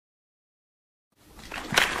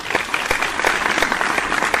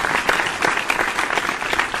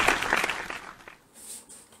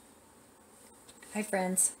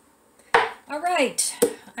friends. Alright,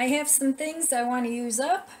 I have some things I want to use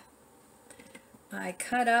up. I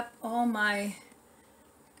cut up all my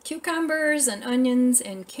cucumbers and onions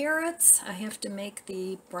and carrots. I have to make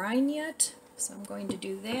the brine yet, so I'm going to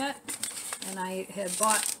do that. And I had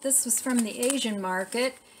bought, this was from the Asian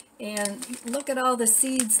market, and look at all the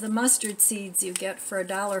seeds, the mustard seeds you get for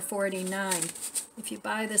 $1.49. If you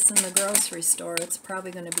buy this in the grocery store, it's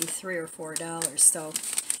probably going to be $3 or $4. So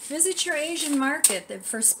visit your Asian market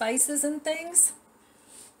for spices and things.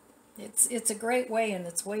 It's a great way, and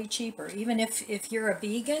it's way cheaper. Even if you're a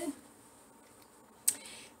vegan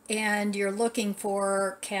and you're looking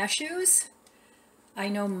for cashews, I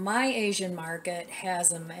know my Asian market has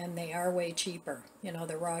them, and they are way cheaper, you know,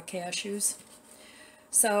 the raw cashews.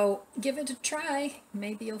 So give it a try.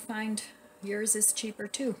 Maybe you'll find yours is cheaper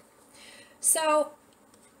too. So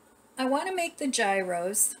I want to make the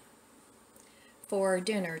gyros for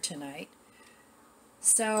dinner tonight.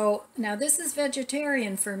 So now this is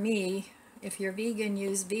vegetarian for me. If you're vegan,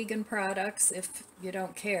 use vegan products. If you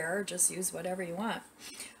don't care, just use whatever you want.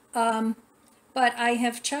 But I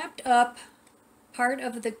have chopped up part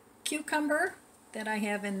of the cucumber that I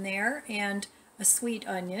have in there and a sweet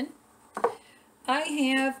onion. I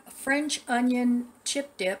have French onion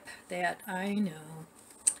chip dip that I know.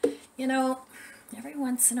 You know, every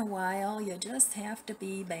once in a while you just have to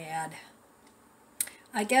be bad.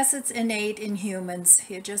 I guess it's innate in humans.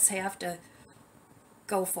 You just have to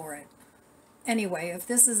go for it. Anyway, if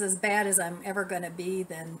this is as bad as I'm ever going to be,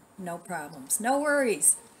 then no problems. No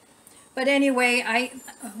worries. But anyway,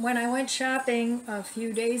 when I went shopping a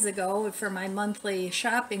few days ago for my monthly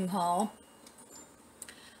shopping haul,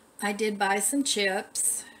 I did buy some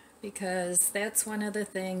chips, because that's one of the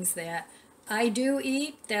things that I do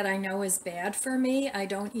eat that I know is bad for me. I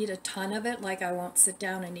don't eat a ton of it, like I won't sit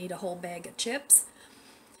down and eat a whole bag of chips.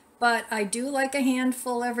 But I do like a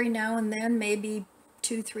handful every now and then, maybe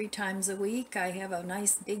 2-3 times a week. I have a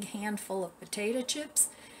nice big handful of potato chips,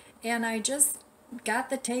 and I just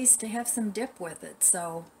got the taste to have some dip with it,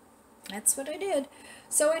 so that's what I did.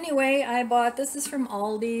 So anyway, I bought, this is from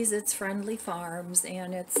Aldi's, it's Friendly Farms,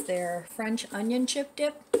 and it's their French onion chip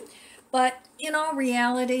dip. But in all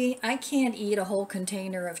reality, I can't eat a whole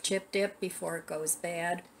container of chip dip before it goes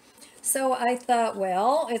bad. So I thought,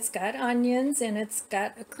 well, it's got onions and it's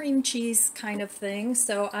got a cream cheese kind of thing,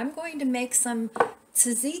 so I'm going to make some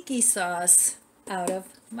tzatziki sauce out of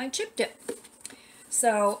my chip dip.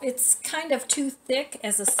 So it's kind of too thick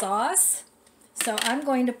as a sauce, so I'm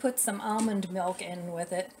going to put some almond milk in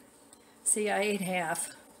with it. See, I ate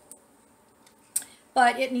half,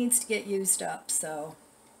 but it needs to get used up, so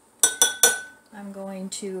I'm going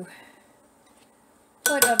to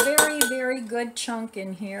put a very, very good chunk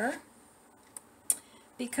in here,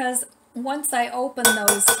 because once I open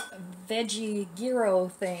those veggie gyro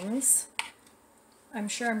things, I'm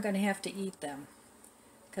sure I'm going to have to eat them,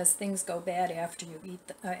 because things go bad after you eat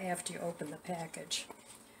after you open the package.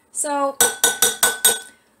 So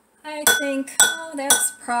I think, oh,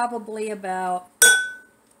 that's probably about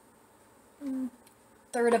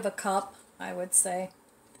 1/3 of a cup, I would say.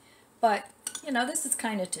 But you know, this is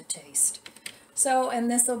kind of to taste. So,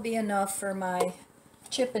 and this will be enough for my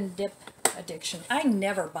chip and dip addiction. I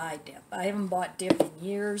never buy dip. I haven't bought dip in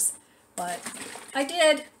years, but I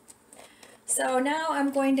did. So now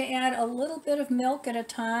I'm going to add a little bit of milk at a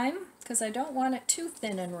time, because I don't want it too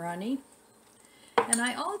thin and runny. And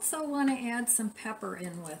I also want to add some pepper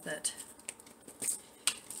in with it.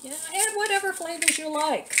 Yeah, add whatever flavors you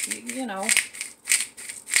like, you know.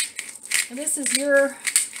 And this is your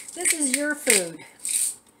food,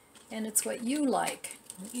 and it's what you like.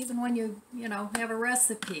 Even when you know, have a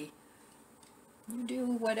recipe, you do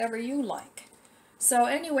whatever you like. So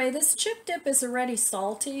anyway, this chip dip is already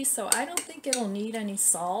salty, so I don't think it'll need any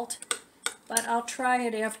salt, but I'll try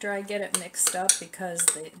it after I get it mixed up, because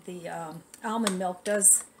the almond milk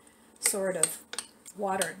does sort of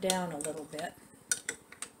water it down a little bit.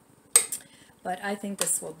 But I think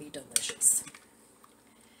this will be delicious.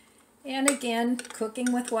 And again,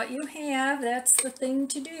 cooking with what you have, that's the thing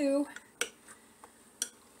to do.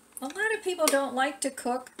 A lot of people don't like to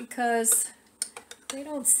cook because they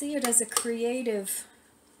don't see it as a creative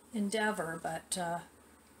endeavor, but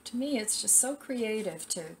to me it's just so creative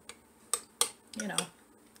to, you know,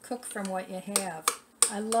 cook from what you have.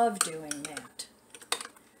 I love doing that.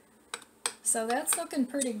 So that's looking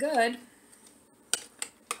pretty good.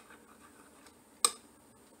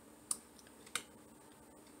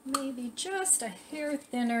 Maybe just a hair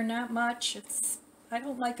thinner, not much. I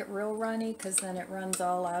don't like it real runny, because then it runs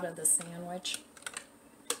all out of the sandwich.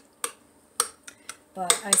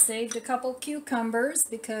 But I saved a couple cucumbers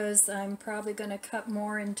because I'm probably going to cut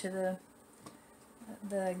more into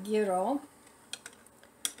the gyro.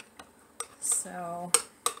 So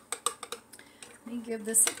let me give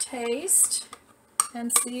this a taste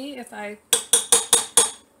and see if I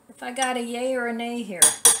got a yay or a nay here.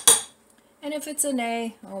 And if it's a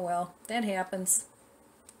nay, oh well, that happens.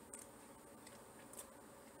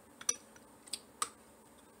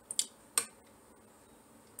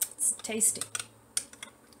 It's tasty.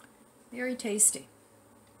 Very tasty.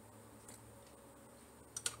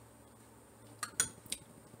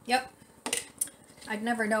 Yep. I'd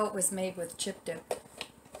never know it was made with chip dip.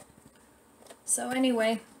 So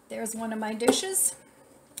anyway, there's one of my dishes.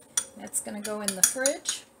 That's going to go in the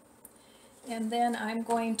fridge. And then I'm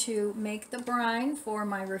going to make the brine for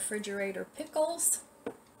my refrigerator pickles.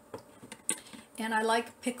 And I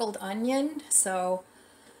like pickled onion, so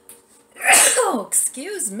oh,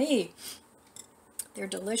 excuse me. They're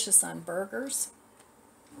delicious on burgers.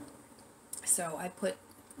 So I put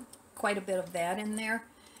quite a bit of that in there.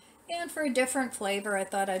 And for a different flavor, I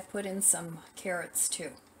thought I'd put in some carrots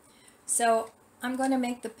too. So I'm going to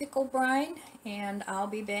make the pickle brine, and I'll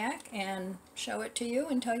be back and show it to you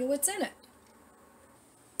and tell you what's in it.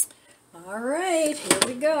 Alright, here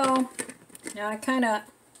we go. Now I kind of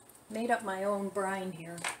made up my own brine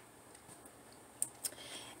here.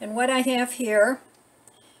 And what I have here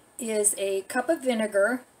is a cup of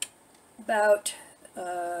vinegar, about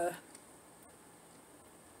a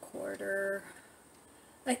quarter,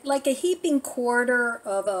 like a heaping quarter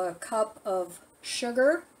of a cup of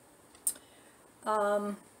sugar.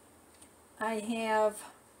 I have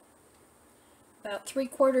about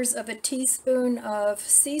 3/4 of a teaspoon of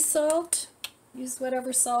sea salt. Use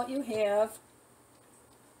whatever salt you have.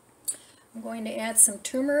 I'm going to add some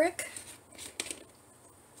turmeric,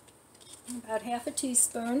 about 1/2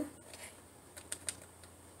 teaspoon.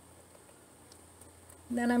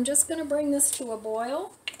 Then I'm just going to bring this to a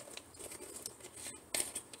boil.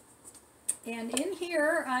 And in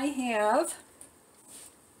here I have,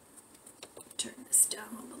 turn this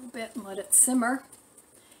down a little bit and let it simmer.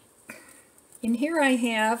 In here I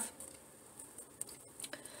have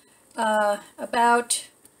about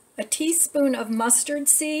a teaspoon of mustard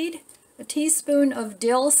seed, a teaspoon of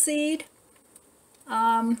dill seed,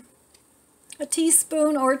 a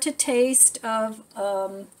teaspoon or to taste of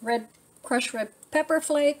crushed red pepper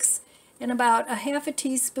flakes, and about a 1/2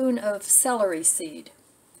 teaspoon of celery seed.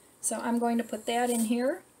 So I'm going to put that in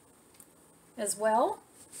here as well.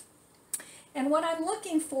 And what I'm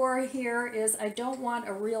looking for here is, I don't want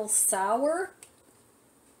a real sour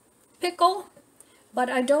pickle, but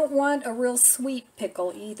I don't want a real sweet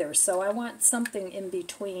pickle either. So I want something in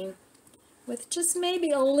between with just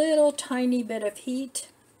maybe a little tiny bit of heat.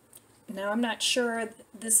 Now I'm not sure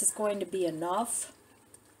this is going to be enough,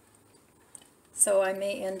 so I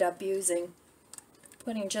may end up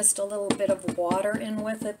putting just a little bit of water in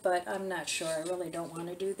with it, but I'm not sure. I really don't want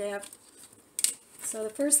to do that. So the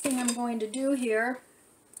first thing I'm going to do here,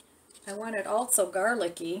 I want it also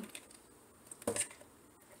garlicky.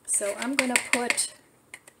 So I'm going to put,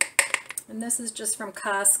 and this is just from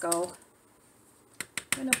Costco,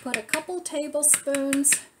 I'm going to put a couple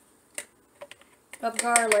tablespoons of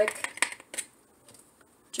garlic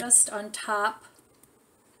just on top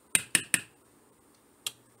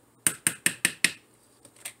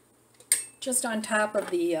of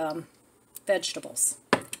the vegetables,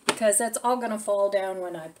 because that's all going to fall down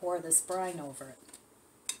when I pour this brine over it.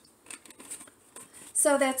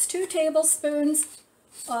 So that's 2 tablespoons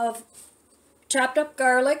of chopped up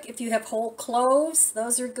garlic. If you have whole cloves,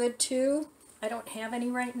 those are good too. I don't have any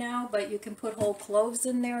right now, but you can put whole cloves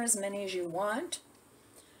in there, as many as you want.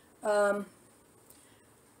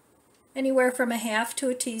 Anywhere from a 1/2 to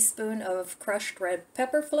a teaspoon of crushed red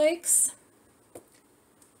pepper flakes,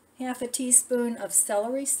 1/2 teaspoon of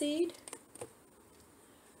celery seed,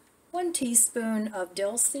 1 teaspoon of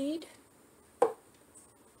dill seed,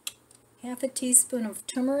 1/2 teaspoon of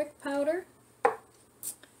turmeric powder,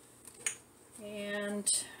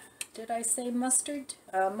 and did I say mustard?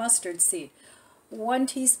 Mustard seed. 1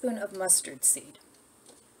 teaspoon of mustard seed.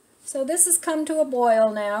 So this has come to a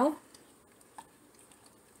boil now,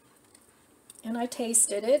 and I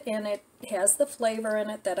tasted it, and it has the flavor in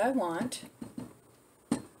it that I want.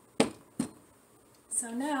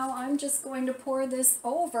 So now I'm just going to pour this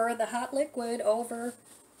over, the hot liquid over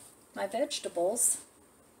my vegetables,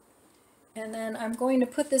 and then I'm going to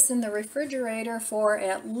put this in the refrigerator for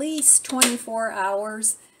at least 24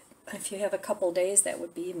 hours. If you have a couple days, that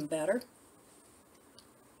would be even better.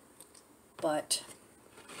 But,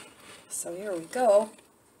 so here we go.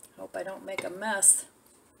 Hope I don't make a mess.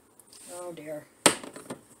 Oh dear.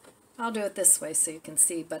 I'll do it this way so you can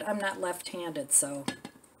see, but I'm not left-handed, so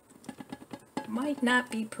it might not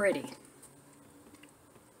be pretty.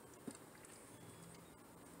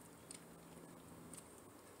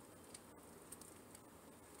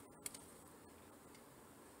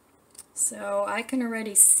 So I can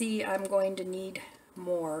already see I'm going to need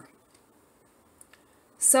more.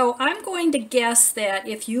 So I'm going to guess that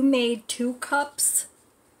if you made 2 cups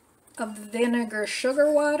of vinegar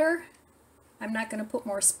sugar water, I'm not going to put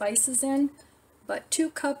more spices in, but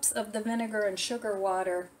 2 cups of the vinegar and sugar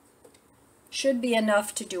water should be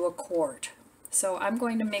enough to do a quart. So I'm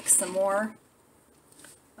going to mix some more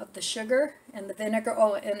of the sugar and the vinegar,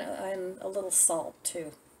 oh, and a little salt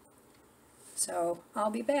too. So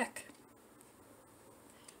I'll be back.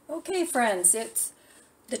 Okay, friends,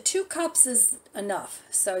 the 2 cups is enough.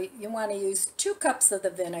 So you want to use 2 cups of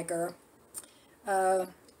the vinegar,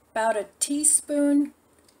 about a teaspoon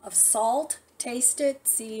of salt. Taste it,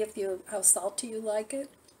 see if how salty you like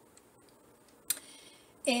it,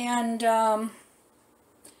 and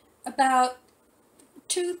about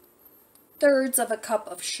 2/3 of a cup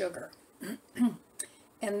of sugar.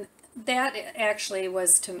 And that actually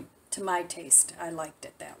was to my taste. I liked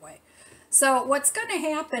it that way. So what's going to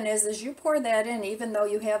happen is as you pour that in, even though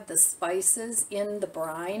you have the spices in the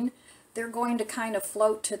brine, they're going to kind of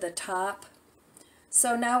float to the top.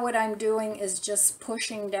 So now what I'm doing is just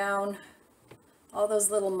pushing down all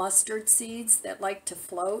those little mustard seeds that like to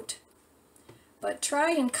float. But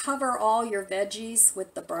try and cover all your veggies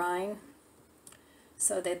with the brine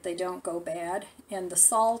so that they don't go bad. And the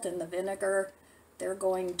salt and the vinegar, they're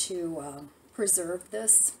going to preserve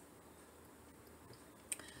this.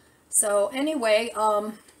 So anyway,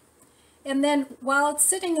 and then while it's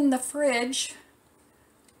sitting in the fridge,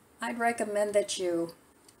 I'd recommend that you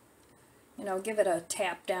give it a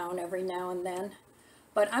tap down every now and then.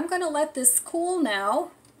 But I'm going to let this cool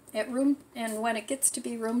now at room, and when it gets to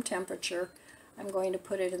be room temperature, I'm going to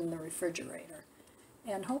put it in the refrigerator.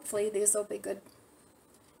 And hopefully these will be good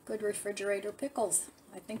refrigerator pickles.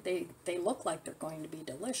 I think they look like they're going to be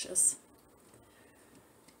delicious.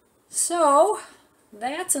 So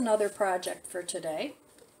that's another project for today.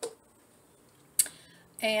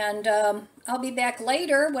 And I'll be back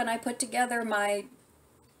later when I put together my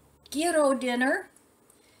Gyro dinner.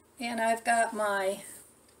 And I've got my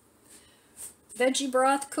veggie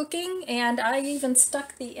broth cooking, and I even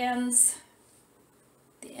stuck the ends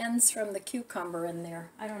from the cucumber in there.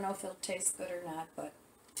 I don't know if it'll taste good or not, but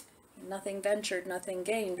nothing ventured, nothing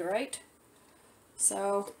gained, right?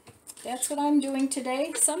 So that's what I'm doing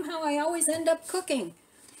today. Somehow I always end up cooking.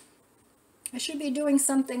 I should be doing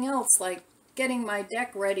something else, like getting my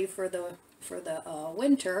deck ready for the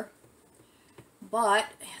winter,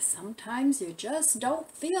 but sometimes you just don't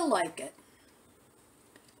feel like it.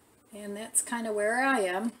 And that's kind of where I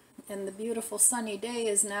am. And the beautiful sunny day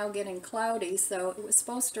is now getting cloudy, so it was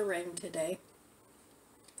supposed to rain today.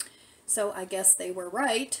 So I guess they were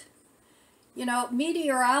right. You know,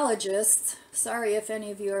 meteorologists, sorry if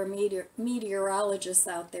any of you are meteorologists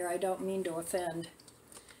out there, I don't mean to offend,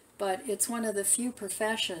 but it's one of the few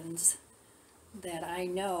professions that I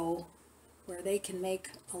know where they can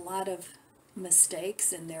make a lot of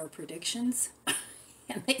mistakes in their predictions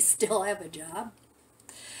and they still have a job.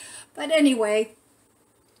 But anyway,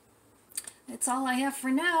 that's all I have for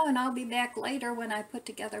now, and I'll be back later when I put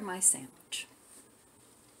together my sandwich.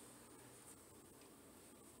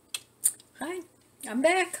 Hi, I'm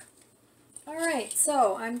back. All right,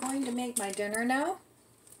 so I'm going to make my dinner now.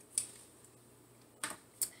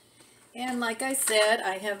 And like I said,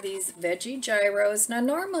 I have these veggie gyros. Now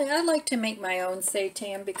normally I like to make my own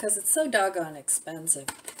seitan because it's so doggone expensive.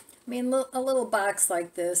 I mean, a little box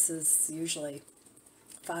like this is usually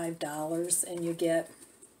 $5, and you get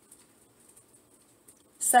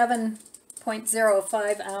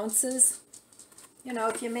 7.05 ounces. You know,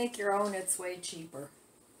 if you make your own, it's way cheaper.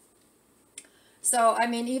 So, I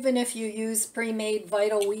mean, even if you use pre-made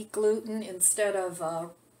Vital Wheat gluten instead of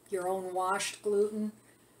your own washed gluten,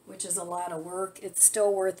 which is a lot of work, it's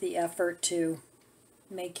still worth the effort to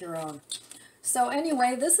make your own. So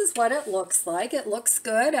anyway, this is what it looks like. It looks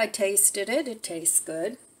good. I tasted it. It tastes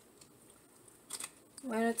good.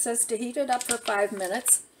 When it says to heat it up for 5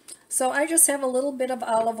 minutes. So I just have a little bit of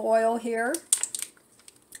olive oil here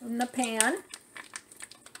in the pan.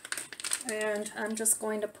 And I'm just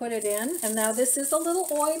going to put it in. And now this is a little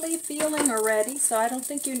oily feeling already, so I don't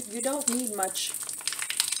think you don't need much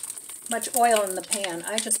oil in the pan.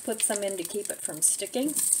 I just put some in to keep it from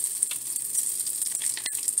sticking.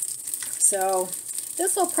 So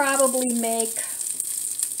this will probably make,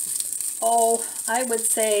 oh, I would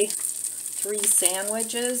say 3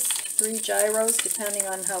 sandwiches, 3 gyros, depending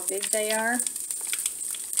on how big they are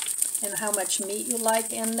and how much meat you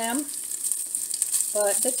like in them.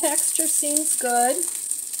 But the texture seems good.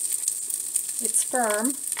 It's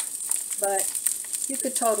firm, but you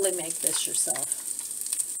could totally make this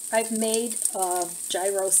yourself. I've made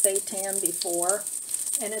gyro seitan before,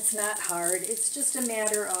 and it's not hard. It's just a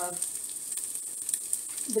matter of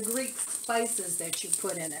the Greek spices that you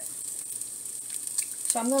put in it.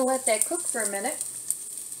 So I'm going to let that cook for a minute.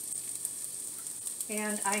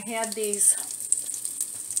 And I had these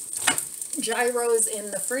gyros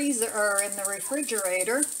in the freezer or in the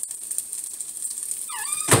refrigerator.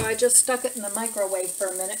 So I just stuck it in the microwave for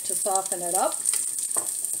a minute to soften it up.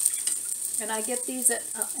 And I get these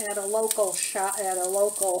at a local shop, at a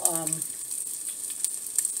local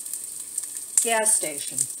gas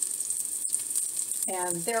station.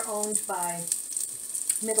 And they're owned by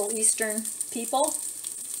Middle Eastern people.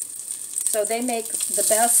 So they make the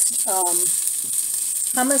best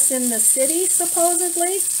hummus in the city,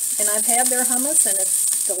 supposedly. And I've had their hummus, and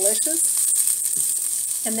it's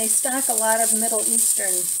delicious. And they stock a lot of Middle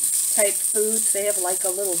Eastern type foods. They have like a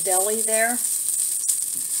little deli there.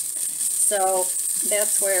 So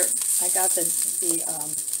that's where I got the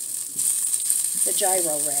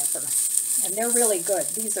gyro wrapper. And they're really good.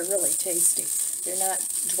 These are really tasty. They're not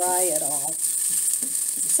dry at all.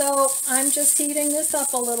 So I'm just heating this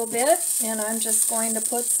up a little bit, and I'm just going to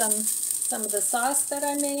put some of the sauce that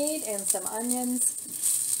I made, and some onions,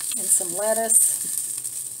 and some lettuce.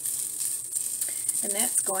 And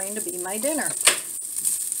that's going to be my dinner.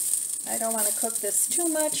 I don't want to cook this too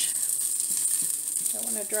much. Don't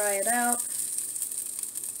want to dry it out.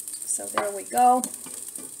 So there we go.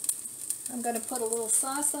 I'm going to put a little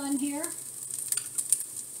sauce on here.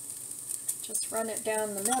 Just run it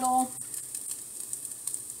down the middle.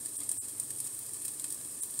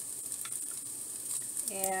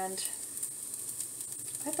 And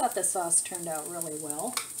I thought the sauce turned out really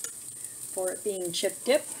well for it being chip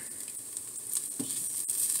dip.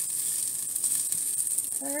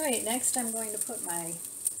 Alright, next I'm going to put my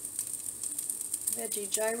veggie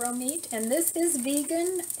gyro meat, and this is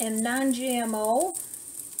vegan and non-GMO,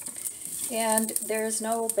 and there's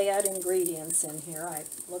no bad ingredients in here. I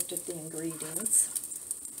looked at the ingredients,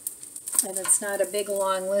 and it's not a big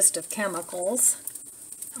long list of chemicals.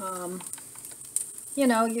 You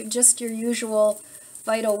know, just your usual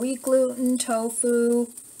vital wheat gluten, tofu,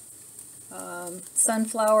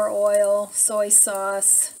 sunflower oil, soy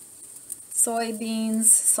sauce, soybeans,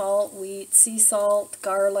 salt, wheat, sea salt,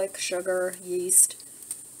 garlic, sugar, yeast,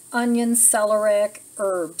 onions, celery,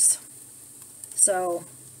 herbs. So,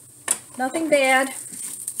 nothing bad.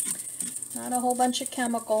 Not a whole bunch of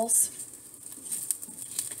chemicals.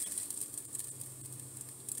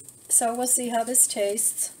 So we'll see how this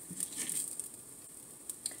tastes.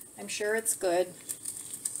 I'm sure it's good.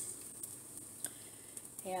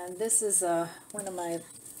 And this is one of my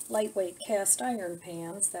lightweight cast iron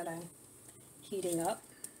pans that I'm heating up.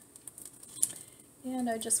 And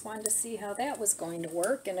I just wanted to see how that was going to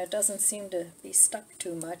work, and it doesn't seem to be stuck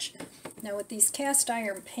too much. Now with these cast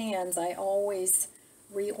iron pans, I always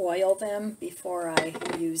re-oil them before I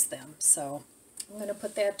use them. So I'm going to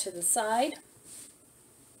put that to the side.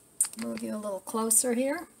 Move you a little closer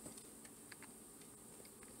here.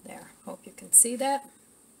 There, hope you can see that.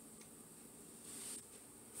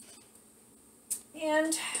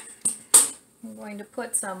 And I'm going to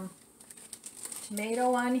put some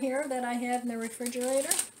tomato on here that I had in the refrigerator.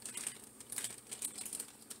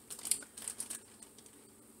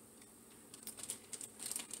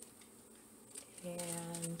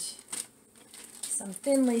 And some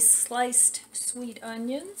thinly sliced sweet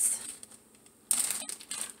onions.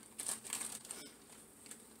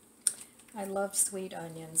 I love sweet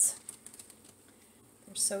onions.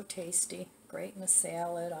 They're so tasty. Great in a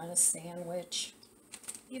salad, on a sandwich.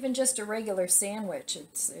 Even just a regular sandwich,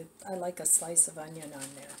 I like a slice of onion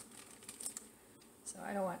on there. So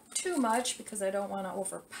I don't want too much because I don't want to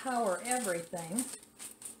overpower everything.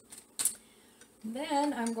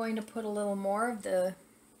 Then I'm going to put a little more of the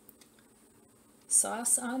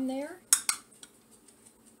sauce on there.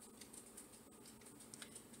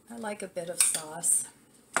 I like a bit of sauce.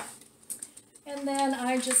 And then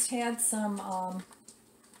I just had some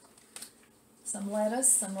lettuce,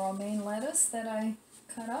 some romaine lettuce that I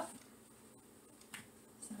cut up.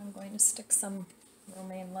 So I'm going to stick some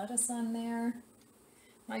romaine lettuce on there.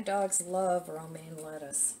 My dogs love romaine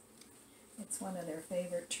lettuce. It's one of their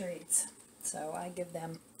favorite treats. So I give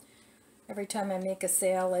them, every time I make a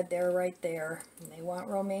salad, they're right there. And they want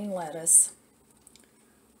romaine lettuce.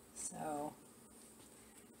 So,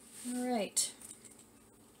 alright.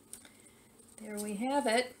 There we have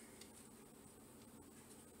it.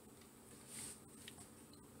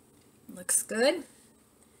 good.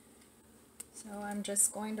 So I'm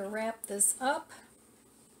just going to wrap this up.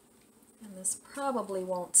 And this probably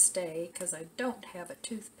won't stay because I don't have a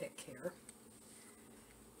toothpick here.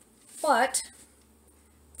 But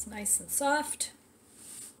it's nice and soft.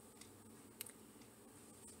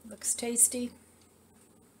 Looks tasty.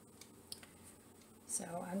 So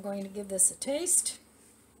I'm going to give this a taste.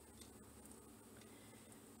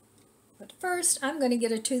 But first I'm going to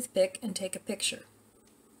get a toothpick and take a picture.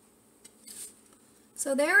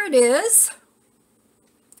 So there it is.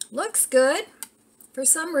 Looks good. For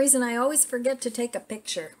some reason I always forget to take a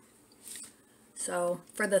picture. So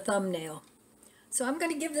for the thumbnail. So I'm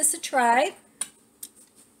going to give this a try.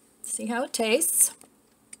 See how it tastes.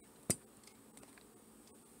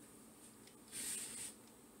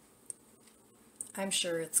 I'm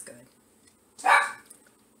sure it's good.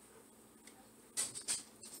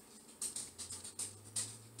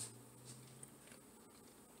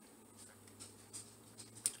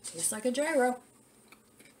 Tastes like a gyro.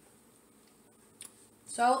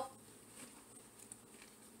 So,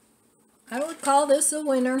 I would call this a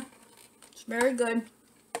winner. It's very good.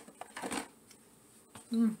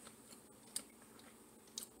 Don't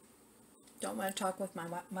want to talk with my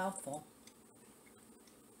mouth full.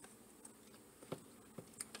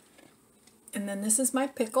 And then this is my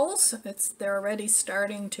pickles. They're already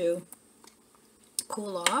starting to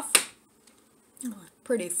cool off. Oh,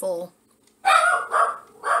 pretty full.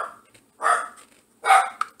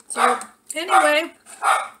 So anyway,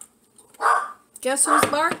 guess who's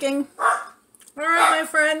barking? All right, my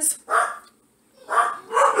friends.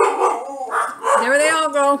 There they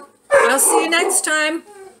all go. I'll see you next time.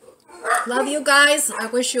 Love you guys. I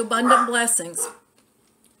wish you abundant blessings.